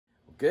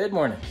Good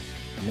morning.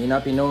 I may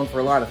not be known for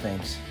a lot of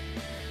things.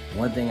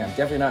 One thing I'm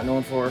definitely not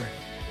known for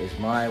is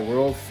my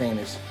world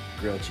famous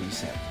grilled cheese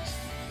sandwiches.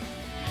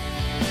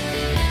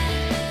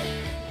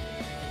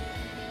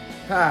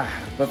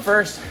 But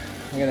first,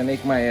 I'm gonna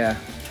make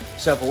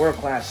myself a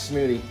world-class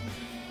smoothie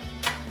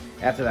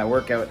after that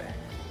workout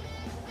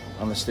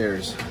on the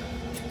stairs.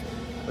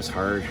 It was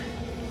hard.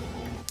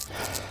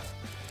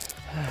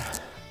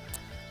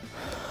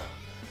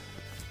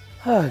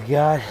 Oh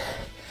God.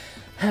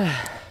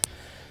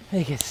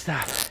 Make it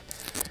stop.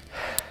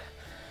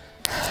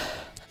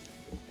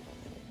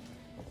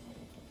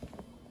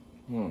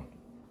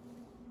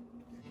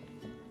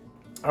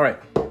 All right,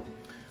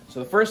 so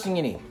the first thing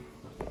you need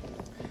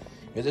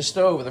is a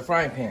stove with a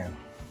frying pan.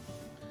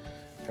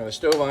 Turn the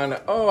stove on,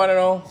 oh, I don't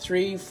know,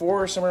 3,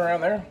 4, somewhere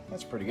around there.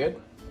 That's pretty good.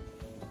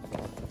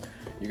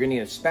 You're gonna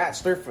need a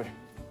spatula for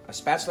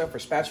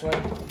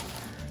spatulaing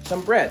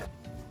some bread.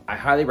 I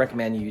highly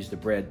recommend you use the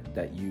bread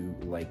that you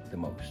like the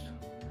most.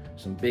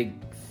 Some big,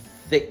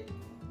 thick,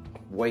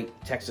 white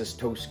Texas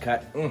toast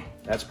cut.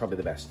 That's probably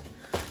the best.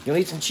 You'll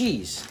need some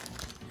cheese.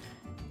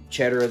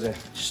 Cheddar as a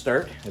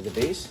start, as a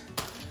base.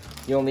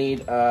 You'll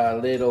need a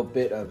little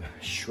bit of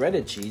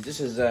shredded cheese.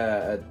 This is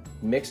a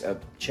mix of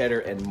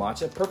cheddar and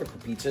mozza, perfect for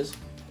pizzas.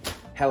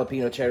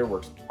 Jalapeno cheddar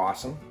works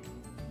awesome.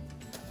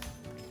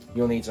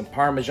 You'll need some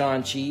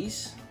Parmesan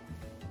cheese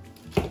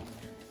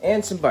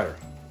and some butter.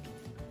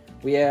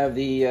 We have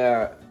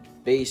the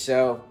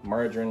Basil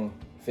margarine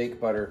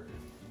fake butter.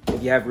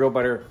 If you have real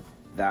butter,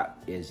 that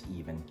is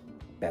even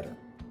better.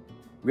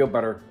 Real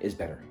butter is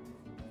better.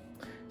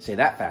 Say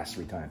that fast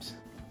 3 times.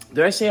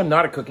 Did I say I'm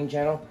not a cooking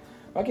channel?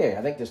 Okay,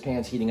 I think this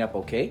pan's heating up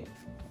okay.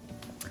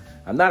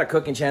 I'm not a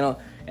cooking channel,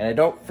 and I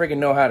don't freaking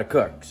know how to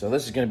cook, so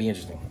this is gonna be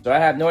interesting. So I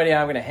have no idea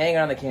how I'm gonna hang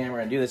on the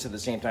camera and do this at the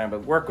same time,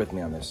 but work with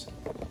me on this.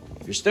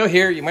 If you're still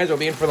here, you might as well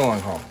be in for the long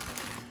haul.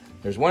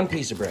 There's 1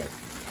 piece of bread.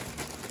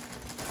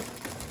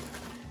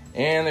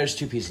 And there's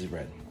 2 pieces of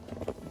bread.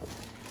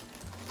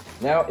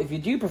 Now, if you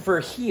do prefer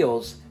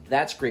heels,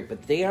 that's great,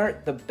 but they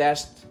aren't the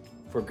best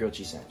for a grilled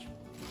cheese sandwich.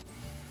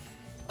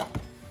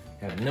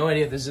 I have no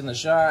idea if this is in the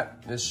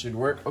shot. This should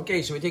work.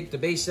 Okay, so we take the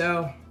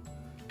basil,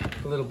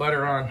 put a little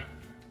butter on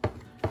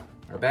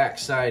our back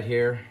side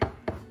here.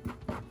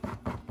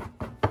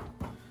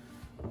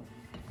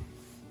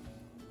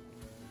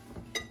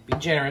 Be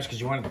generous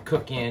because you want it to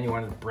cook in, you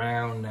want it to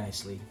brown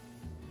nicely.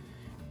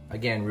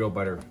 Again, real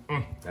butter,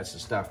 that's the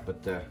stuff,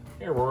 but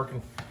here we're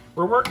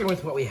working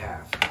with what we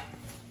have.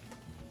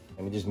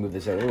 Let me just move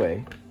this out of the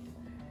way.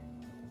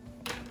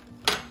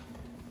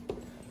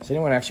 Is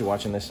anyone actually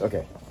watching this?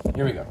 Okay,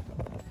 here we go.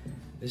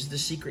 This is the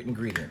secret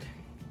ingredient.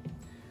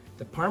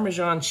 The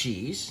Parmesan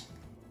cheese.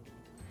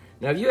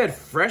 Now, if you had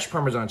fresh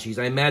Parmesan cheese,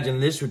 I imagine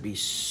this would be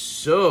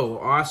so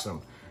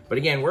awesome. But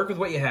again, work with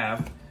what you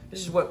have. This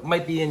is what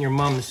might be in your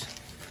mom's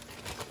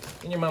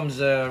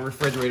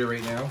refrigerator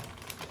right now.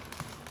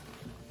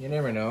 You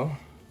never know.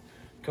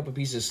 A couple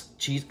pieces of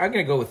cheese. I'm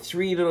gonna go with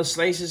 3 little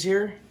slices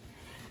here.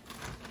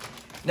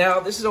 Now,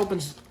 this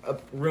opens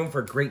up room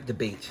for great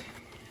debate.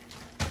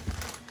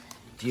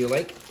 Do you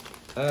like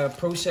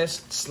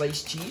processed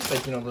sliced cheese,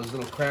 like, you know, those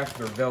little Kraft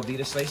or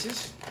Velveeta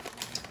slices?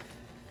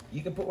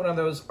 You can put one of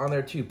those on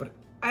there too, but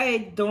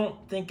I don't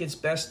think it's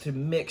best to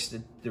mix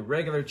the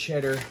regular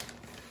cheddar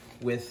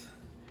with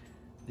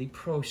the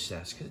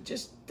processed, because it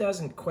just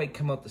doesn't quite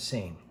come out the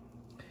same.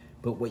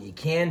 But what you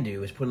can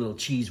do is put a little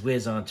cheese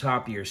whiz on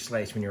top of your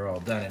slice when you're all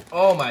done. And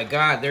oh my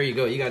God, there you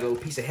go. You got a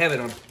little piece of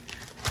heaven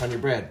on your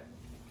bread.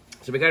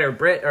 So we got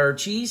our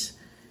cheese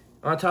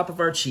on top of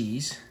our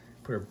cheese.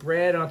 Put our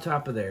bread on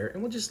top of there,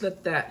 and we'll just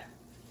let that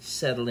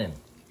settle in.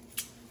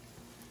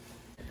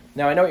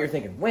 Now, I know what you're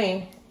thinking.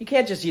 Wayne, you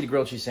can't just eat a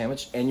grilled cheese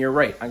sandwich, and you're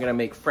right. I'm gonna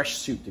make fresh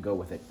soup to go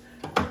with it.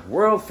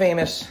 World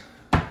famous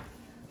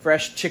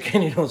fresh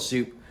chicken noodle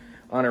soup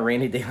on a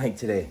rainy day like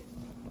today.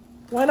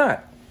 Why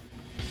not?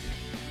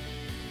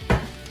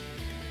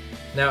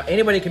 Now,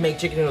 anybody can make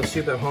chicken noodle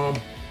soup at home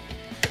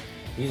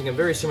using a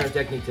very similar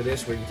technique to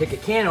this, where you take a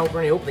can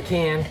opener, you open the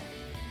can,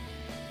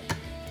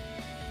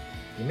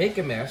 you make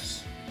a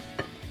mess,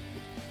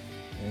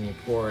 and you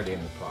pour it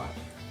in the pot.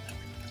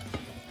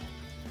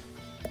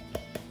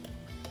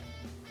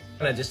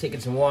 I'm just taking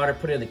some water,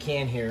 put it in the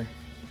can here.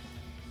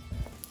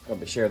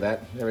 Probably share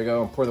that. There we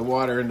go. And pour the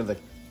water into the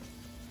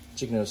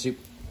chicken noodle soup.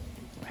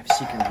 I have a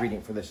secret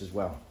ingredient for this as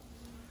well.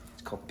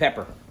 It's called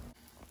pepper.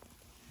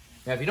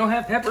 Now, if you don't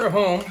have pepper at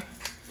home,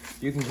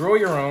 you can grow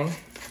your own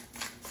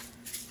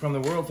from the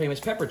world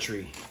famous pepper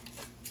tree.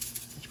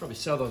 You should probably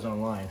sell those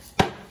online.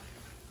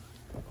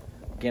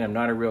 Again, I'm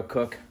not a real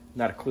cook,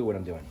 not a clue what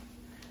I'm doing.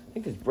 I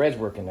think this bread's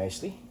working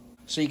nicely.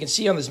 So you can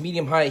see on this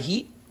medium-high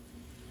heat,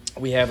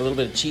 we have a little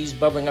bit of cheese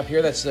bubbling up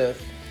here that's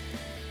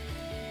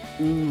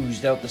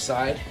oozed out the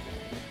side.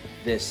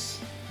 This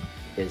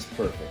is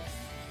perfect.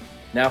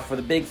 Now for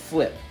the big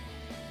flip.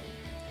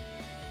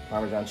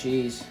 Parmesan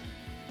cheese.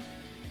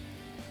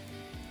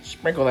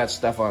 Sprinkle that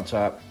stuff on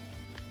top.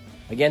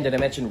 Again, did I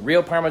mention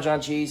real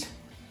Parmesan cheese?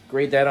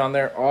 Grate that on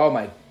there. Oh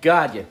my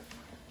God,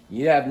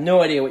 you have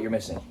no idea what you're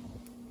missing.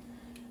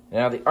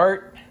 Now the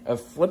art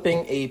of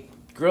flipping a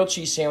grilled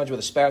cheese sandwich with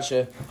a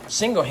spatula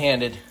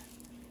single-handed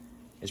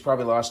is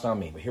probably lost on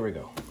me, but here we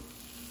go.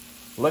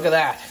 Look at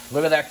that.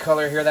 Look at that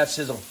color, hear that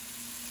sizzle.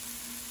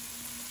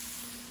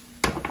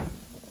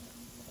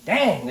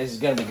 Dang, this is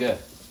gonna be good.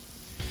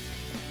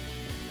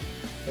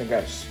 I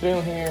got a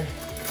spoon here.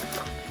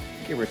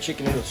 Give her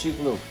chicken noodle soup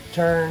a little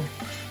turn.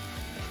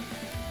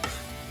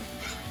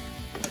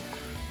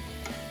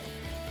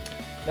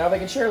 Now if I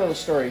can share a little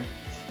story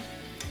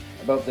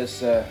about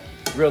this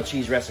grilled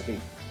cheese recipe.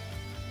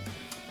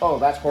 Oh,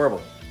 that's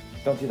horrible.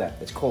 Don't do that.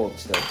 It's cold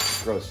still.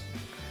 It's gross.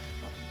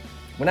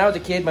 When I was a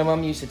kid, my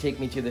mom used to take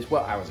me to this.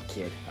 Well, I was a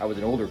kid. I was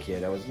an older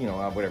kid. I was, you know,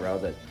 whatever. I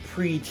was a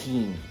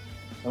pre-teen.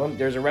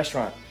 There's a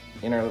restaurant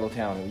in our little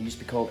town. It used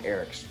to be called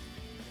Eric's.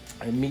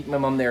 I'd meet my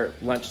mom there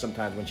at lunch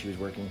sometimes when she was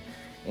working,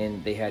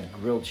 and they had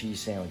grilled cheese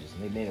sandwiches,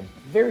 and they made them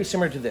very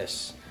similar to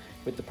this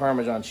with the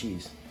Parmesan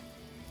cheese.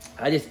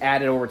 I just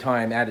added over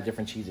time, added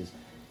different cheeses.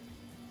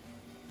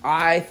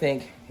 I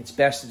think it's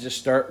best to just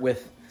start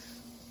with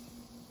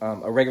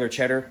a regular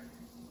cheddar,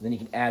 then you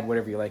can add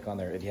whatever you like on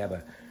there. If you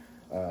have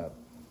a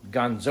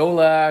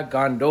gondola,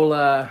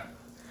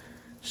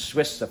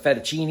 Swiss, a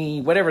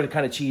fettuccine, whatever the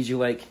kind of cheese you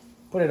like,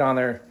 put it on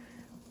there.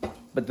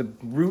 But the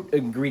root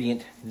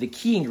ingredient, the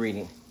key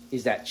ingredient,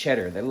 is that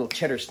cheddar, that little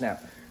cheddar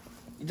snap.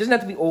 It doesn't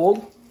have to be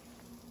old,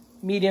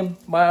 medium,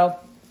 mild.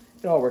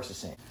 It all works the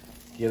same.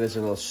 Give this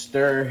a little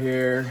stir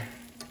here.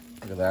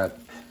 Look at that.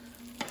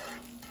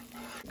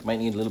 Might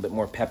need a little bit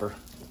more pepper.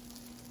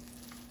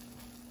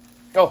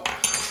 Oh,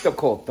 still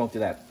cold. Don't do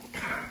that.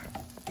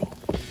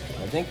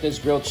 I think this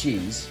grilled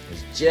cheese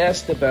is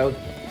just about...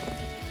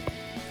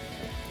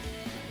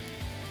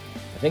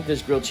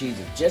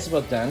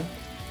 done.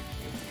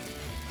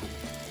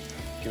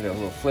 Give it a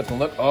little flip and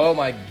look. Oh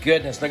my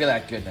goodness, look at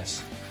that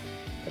goodness.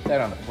 Put that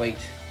on the plate.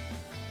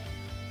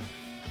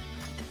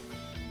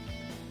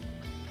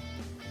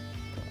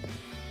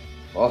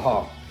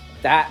 Oh,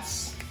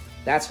 that's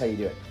how you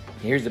do it.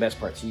 And here's the best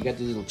part. So you got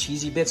these little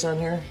cheesy bits on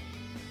here.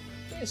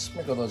 Just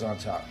sprinkle those on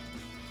top.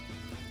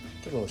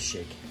 Give it a little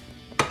shake.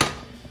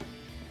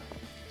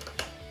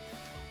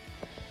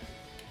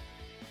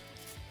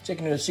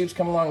 Chicken noodle soup's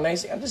come along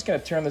nicely. I'm just gonna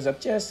turn this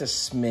up just a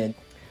smidge.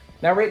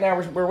 Now, right now,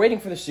 we're waiting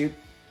for the soup.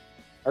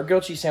 Our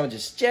grilled cheese sandwich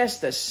is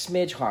just a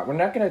smidge hot. We're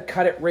not gonna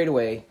cut it right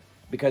away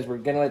because we're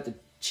gonna let the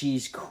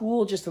cheese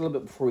cool just a little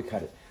bit before we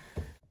cut it.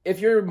 If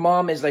your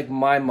mom is like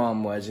my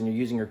mom was and you're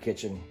using her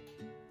kitchen,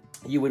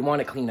 you would want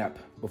to clean up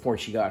before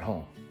she got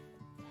home.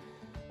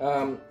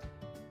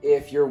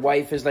 If your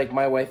wife is like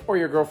my wife or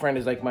your girlfriend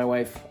is like my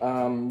wife,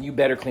 you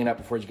better clean up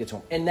before she gets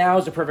home. And now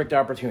is the perfect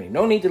opportunity.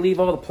 No need to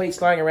leave all the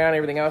plates lying around and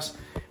everything else.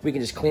 We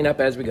can just clean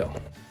up as we go.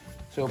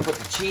 So we'll put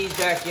the cheese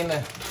back in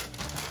the...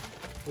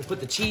 We'll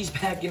put the cheese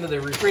back into the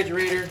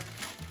refrigerator.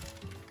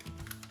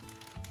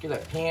 Give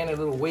that pan a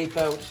little wipe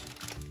out.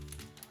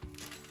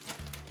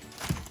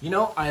 You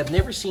know, I have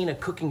never seen a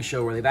cooking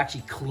show where they've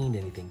actually cleaned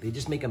anything. They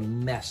just make a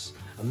mess.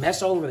 A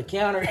mess all over the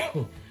counter.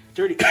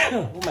 Dirty.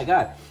 Oh my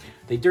God.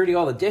 They dirty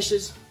all the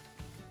dishes.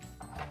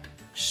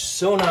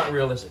 So not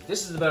realistic.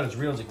 This is about as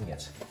real as it can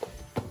get.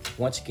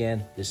 Once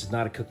again, this is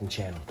not a cooking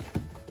channel.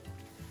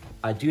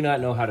 I do not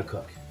know how to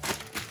cook.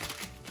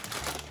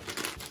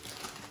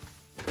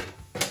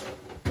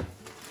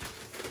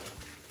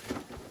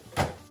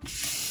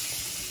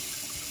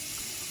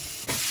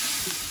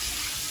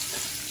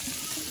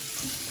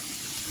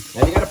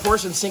 Now, if you got a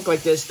porcelain sink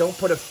like this, don't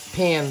put a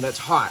pan that's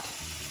hot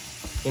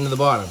into the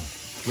bottom.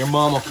 Your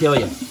mom will kill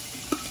you.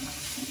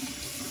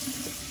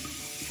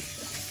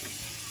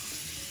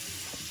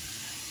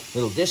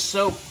 Little dish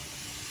soap.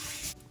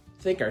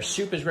 I think our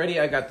soup is ready.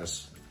 I got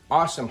this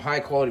awesome high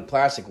quality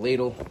plastic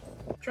ladle.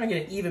 Try and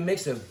get an even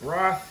mix of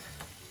broth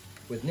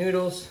with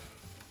noodles.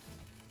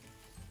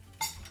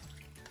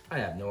 I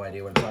have no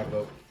idea what I'm talking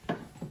about.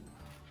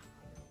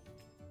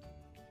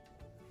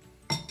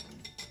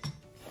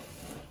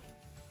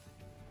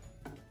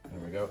 There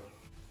we go.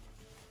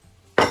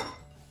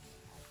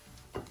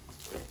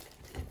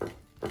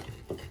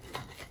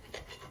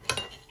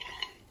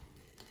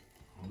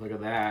 Look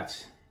at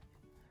that.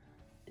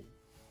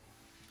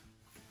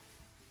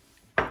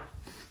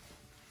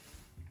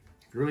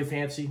 Really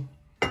fancy.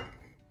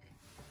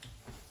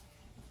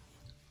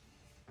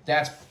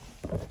 That's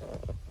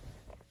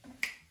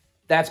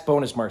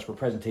bonus marks for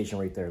presentation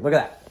right there. Look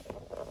at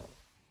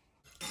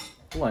that.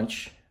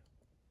 Lunch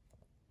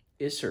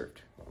is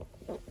served.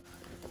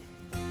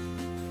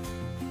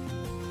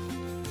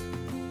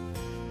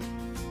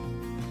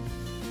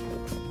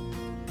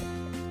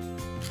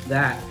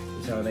 That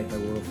is how I make my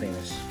world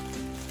famous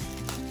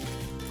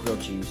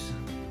grilled cheese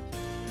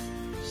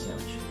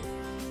sandwich.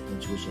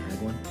 Don't you wish you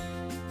had one?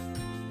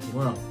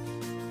 Well.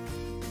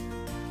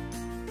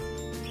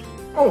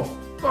 Oh,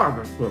 God,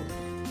 that's good.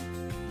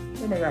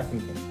 Where am I at from?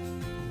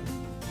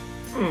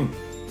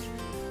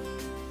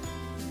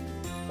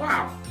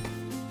 Wow.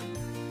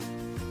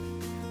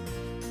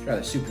 Try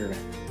the soup here.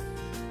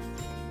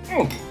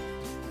 It's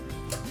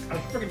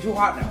freaking too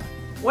hot now.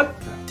 What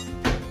the?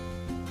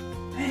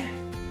 Man.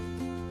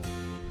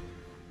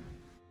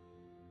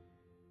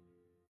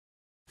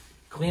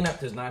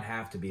 Cleanup does not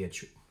have to be a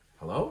chore.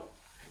 Hello?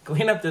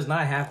 Cleanup does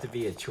not have to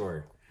be a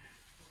chore.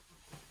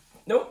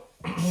 Nope.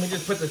 We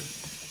just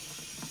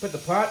put the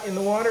pot in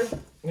the water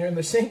there in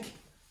the sink.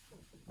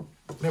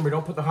 Remember,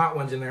 don't put the hot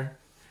ones in there.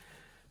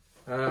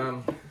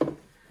 Some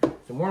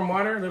warm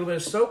water, a little bit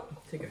of soap.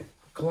 Take a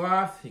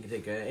cloth. You can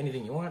take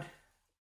anything you want.